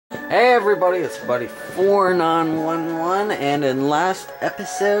Hey everybody, it's Buddy4911, and in last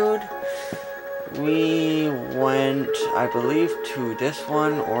episode, we went, I believe, to this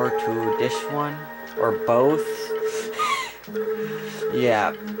one, or to this one, or both.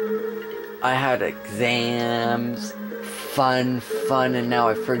 Yeah, I had exams, fun, and now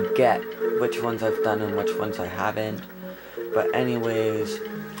I forget which ones I've done and which ones I haven't. But anyways,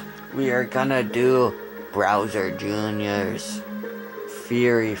 we are gonna do Bowser Jr.'s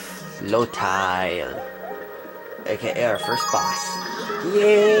Fury Flotile, aka our first boss.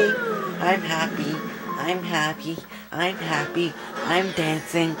 Yay! I'm happy, I'm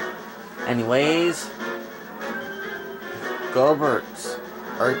dancing. Anyways, Gobert's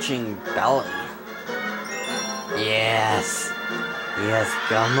arching belly. Yes,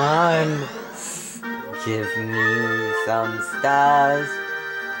 come on. Give me some stars.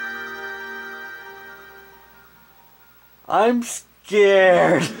 I'm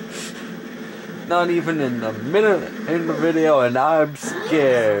scared. Not even in a minute in the video and I'm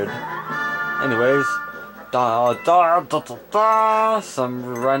scared. Anyways, some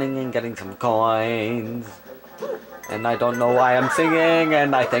running and getting some coins. And I don't know why I'm singing,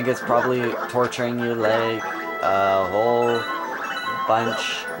 and I think it's probably torturing you like a whole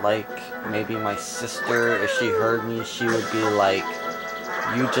bunch. Like maybe my sister, if she heard me, she would be like,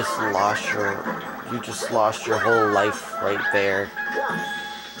 you just lost your whole life right there.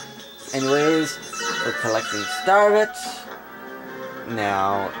 Anyways, we're collecting Starbits.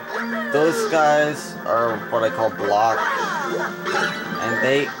 Now, those guys are what I call block, and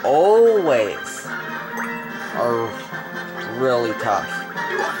they always are really tough.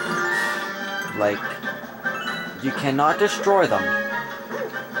 Like, you cannot destroy them,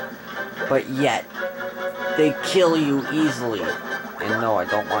 but yet they kill you easily. And no, I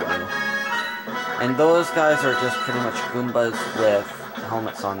don't want you. And those guys are just pretty much Goombas with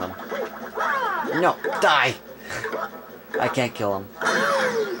helmets on them. No, die! I can't kill him.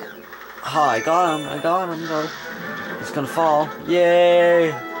 Oh, I got him though. He's gonna fall.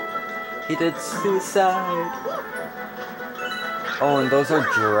 Yay! He did suicide. Oh, and those are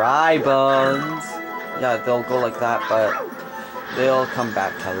dry bones. Yeah, they'll go like that, but they'll come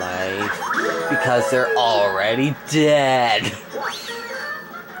back to life because they're already dead.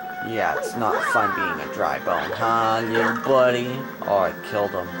 Yeah, it's not fun being a dry bone, huh, little buddy? Oh, I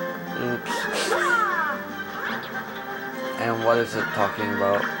killed him. Oops. And what is it talking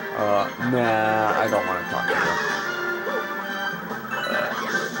about? Nah, I don't want to talk to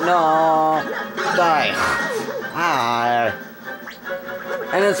you. No, die. Ah.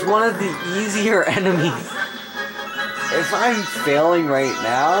 And it's one of the easier enemies. If I'm failing right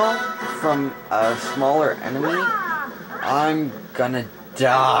now from a smaller enemy, I'm gonna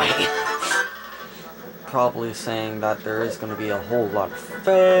die. Probably saying that there is going to be a whole lot of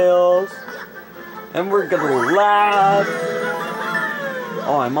fails, and we're going to laugh.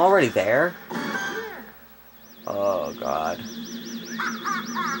 Oh, I'm already there? Oh, God.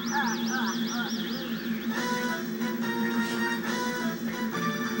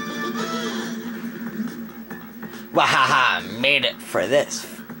 Wahaha, made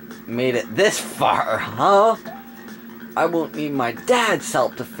it this far, huh? I won't need my dad's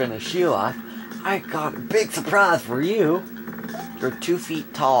help to finish you off. I got a big surprise for you. You're 2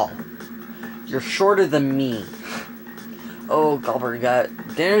 feet tall. You're shorter than me. Oh, Gobbergut,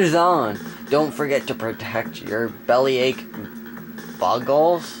 dinner's on. Don't forget to protect your bellyache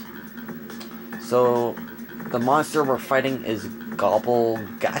buggles. So, the monster we're fighting is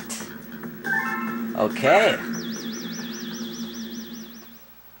Gobblegut. Okay.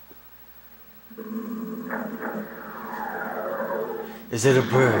 Is it a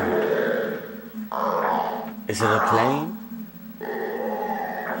bird? Is it a plane?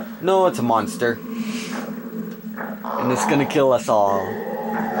 No, it's a monster. And it's gonna kill us all.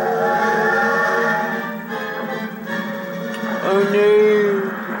 Oh no!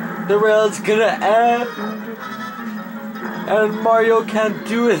 The world's gonna end! And Mario can't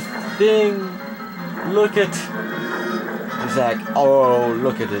do a thing! Look at Zack. Oh,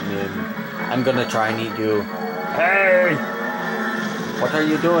 look at him. I'm gonna try and eat you. Hey! What are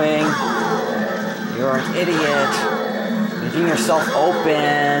you doing? You're an idiot. Leaving yourself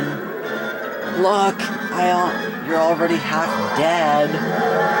open. Look, you're already half dead.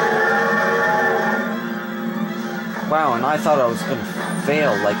 Wow, and I thought I was gonna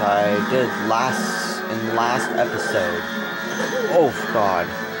fail like I did in last episode. Oh God.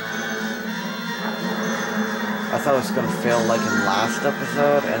 I thought I was gonna fail like in last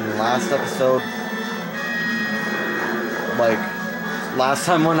episode, and last episode, like, last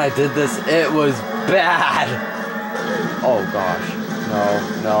time when I did this, it was bad. Oh gosh.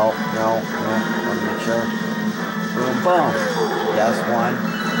 No. Let me make sure. Boom, boom. Yes, 1.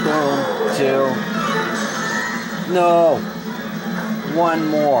 Boom, 2. No. 1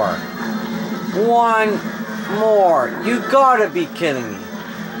 more. 1 more. You gotta be kidding me.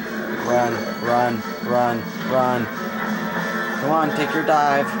 Run. Come on, take your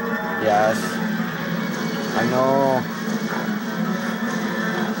dive. Yes. I know.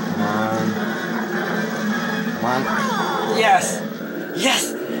 Come on. Yes!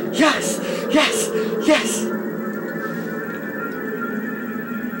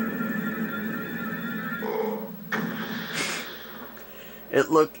 It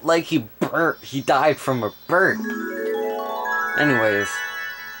looked like he died from a bird. Anyways.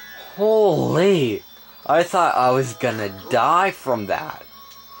 Holy! I thought I was gonna die from that.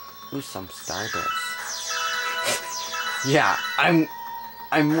 Ooh, some Starbits. Yeah, I'm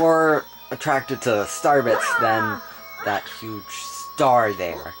more attracted to Starbits than that huge star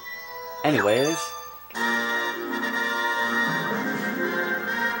there. Anyways.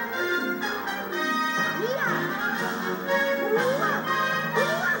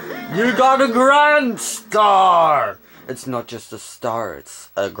 You got a grand star! It's not just a star, it's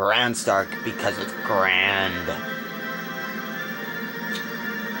a grand star because it's grand.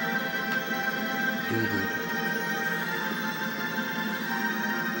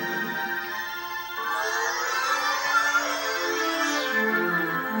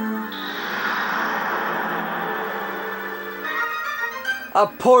 A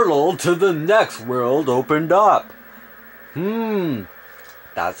portal to the next world opened up.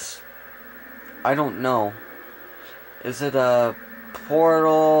 That's... I don't know. Is it a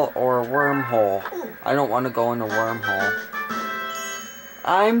portal or a wormhole? I don't want to go in a wormhole.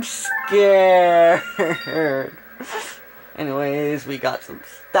 I'm scared. Anyways, we got some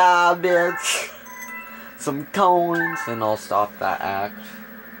Starbits, some coins, and I'll stop that act.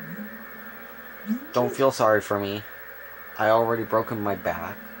 Don't feel sorry for me. I already broken my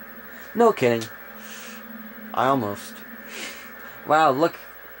back. No kidding. I almost. Wow, look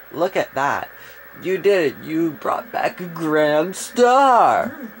at that. You did it. You brought back a grand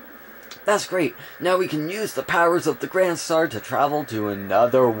star. That's great. Now we can use the powers of the grand star to travel to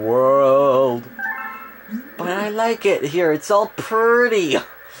another world. But I like it here. It's all pretty.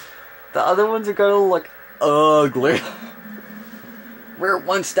 The other ones are gonna look ugly. We're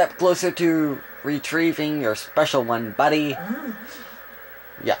one step closer to retrieving your special one, buddy.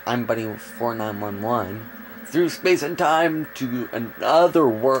 Yeah, I'm Buddy 4911. Through space and time to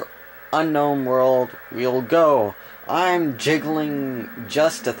another unknown world we'll go. I'm jiggling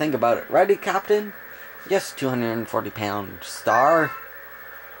just to think about it. Ready, Captain? Yes, 240-pound star.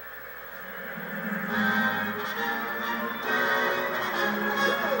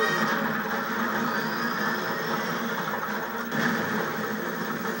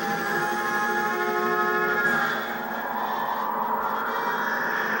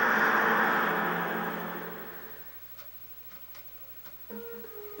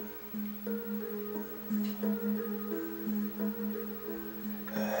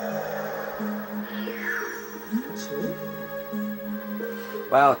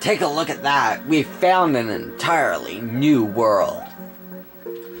 Wow, take a look at that. We found an entirely new world.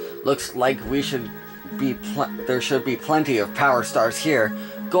 Looks like there should be plenty of power stars here.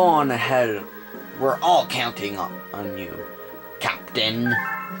 Go on ahead. We're all counting on you, Captain.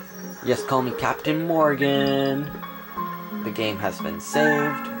 Yes, call me Captain Morgan. The game has been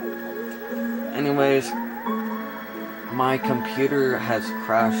saved. Anyways, my computer has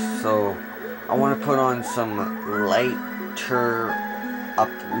crashed, so I want to put on some lighter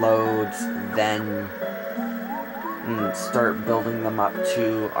uploads, then start building them up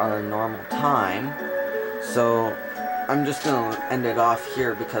to our normal time. So I'm just gonna end it off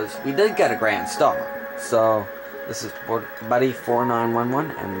here because we did get a grand star. So this is Buddy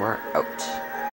 4911 and we're out.